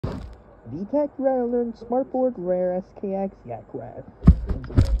Vtech, rare alert, Smartboard, rare SKX, yak rare.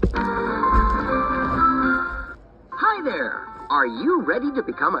 Hi there! Are you ready to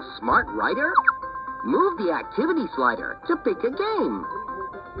become a smart writer? Move the activity slider to pick a game.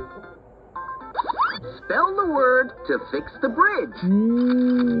 Spell the word to fix the bridge.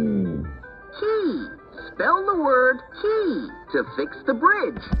 Key. Spell the word key to fix the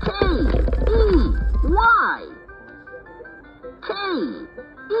bridge. K-E-Y.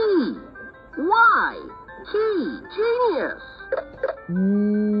 K-E-Y. Key. Genius.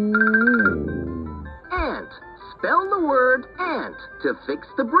 Ant. Spell the word ant to fix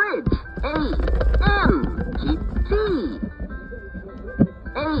the bridge. A-N-T.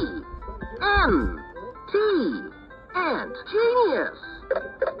 A-N-T. Ant. Genius.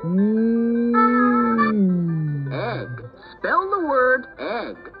 Egg. Spell the word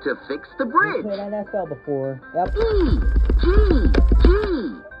egg to fix the bridge. We've played NFL before. Yep. E-G-G.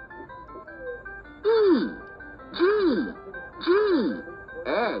 E-G-G.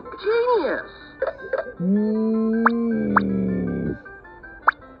 Egg. Genius.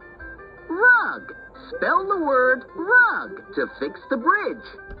 Rug. Spell the word rug to fix the bridge.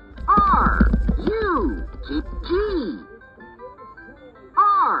 R-U-G-G.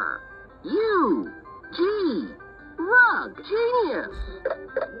 R-U-G. Rug. Genius.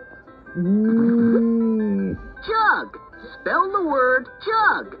 Jug. Spell the word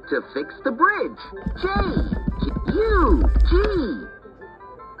jug to fix the bridge. J-U-G.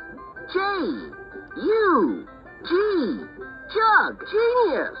 J-U-G. Jug.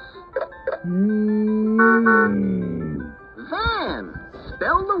 Genius. Van.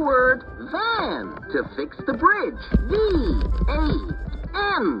 Spell the word van to fix the bridge.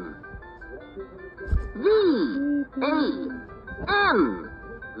 V-A-N. V-A-N.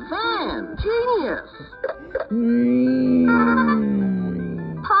 Van. Genius.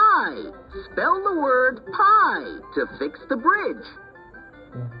 Pie. Spell the word pie to fix the bridge.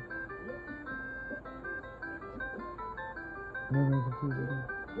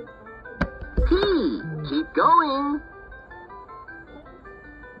 P. Keep going.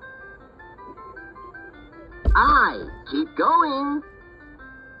 I. Keep going.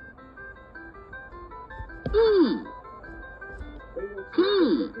 E. P.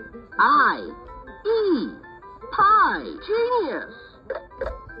 I. E. Pie. Genius.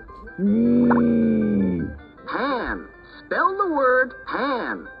 Pan. Spell the word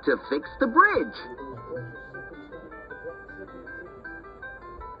pan to fix the bridge.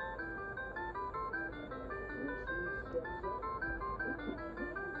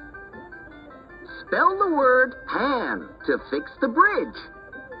 Spell the word pan to fix the bridge.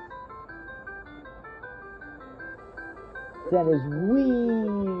 That is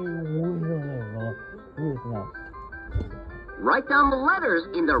Write down the letters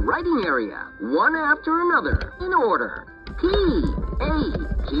in the writing area, one after another, in order. P-A-N.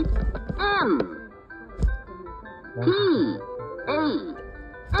 P-A-N.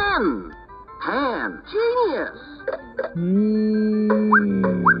 Pan. Genius.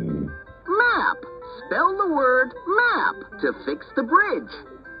 Map. Spell the word map to fix the bridge.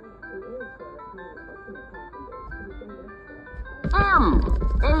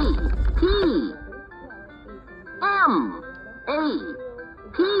 M-A-P.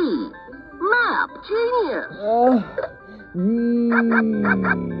 M-A-P. Map. Genius.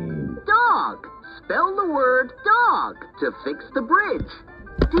 Dog. Spell the word dog to fix the bridge.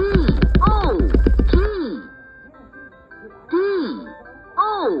 D-O-G.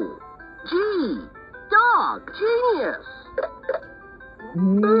 D-O-G. Dog. Genius.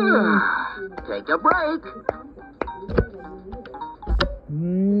 Take a break.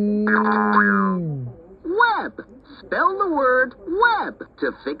 Web. Spell the word web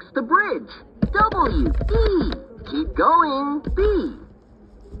to fix the bridge. W-E. Keep going. B.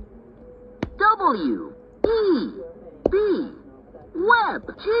 W-E-B. Web.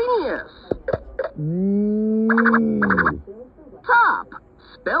 Genius. Top.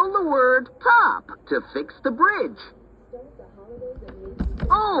 Spell the word top to fix the bridge.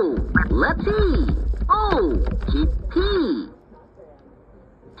 O. Let's E. O. Keep P.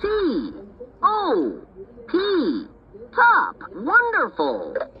 T-O-P. Top.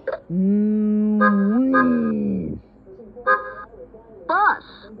 Wonderful. Bus.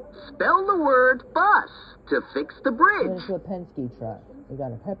 Spell the word bus to fix the bridge. It's a Penske truck. We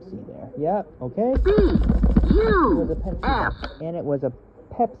got a Pepsi there. Yep, okay. B-U-S. And it was a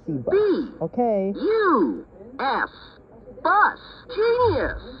Pepsi bus. B. Okay. U-S. Bus.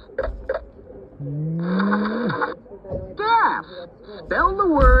 Genius. Gas. Spell the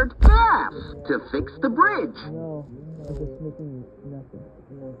word gas to fix the bridge. No, I'm just making nothing.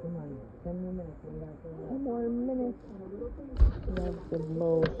 No, come on. 10 more minutes. 10 more minutes. That's the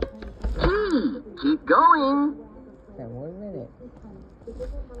most. T. Keep going. 10 more minutes.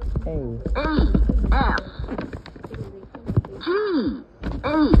 A. A. F. G.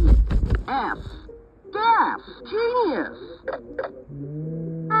 A. F. Gas. Genius.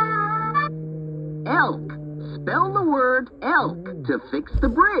 Elk. Spell the word elk to fix the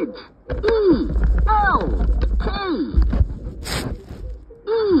bridge. E. L. K.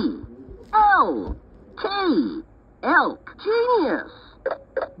 E. L. K. Elk. Genius.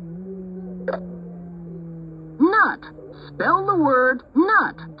 Nut. Spell the word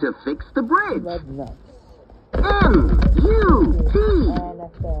nut to fix the bridge. Red nuts. N. U. T.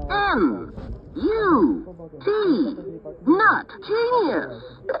 NFL. N. U. T. Nut. Genius.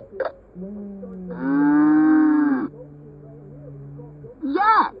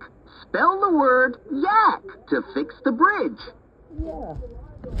 Yak. Spell the word yak to fix the bridge. Yeah.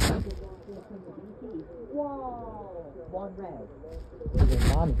 Whoa! One red. Your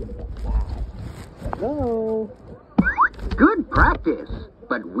mom's gonna get mad. Let's go. Good practice.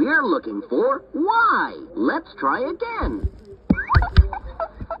 But we're looking for Y. Let's try again.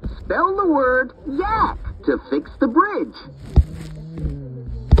 Spell the word yak to fix the bridge.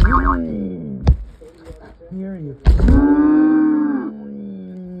 Hear you.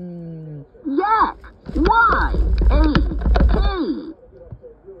 Yak. Y. A. K.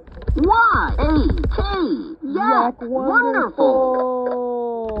 Y. A. K. Yak. Yak. Wonderful.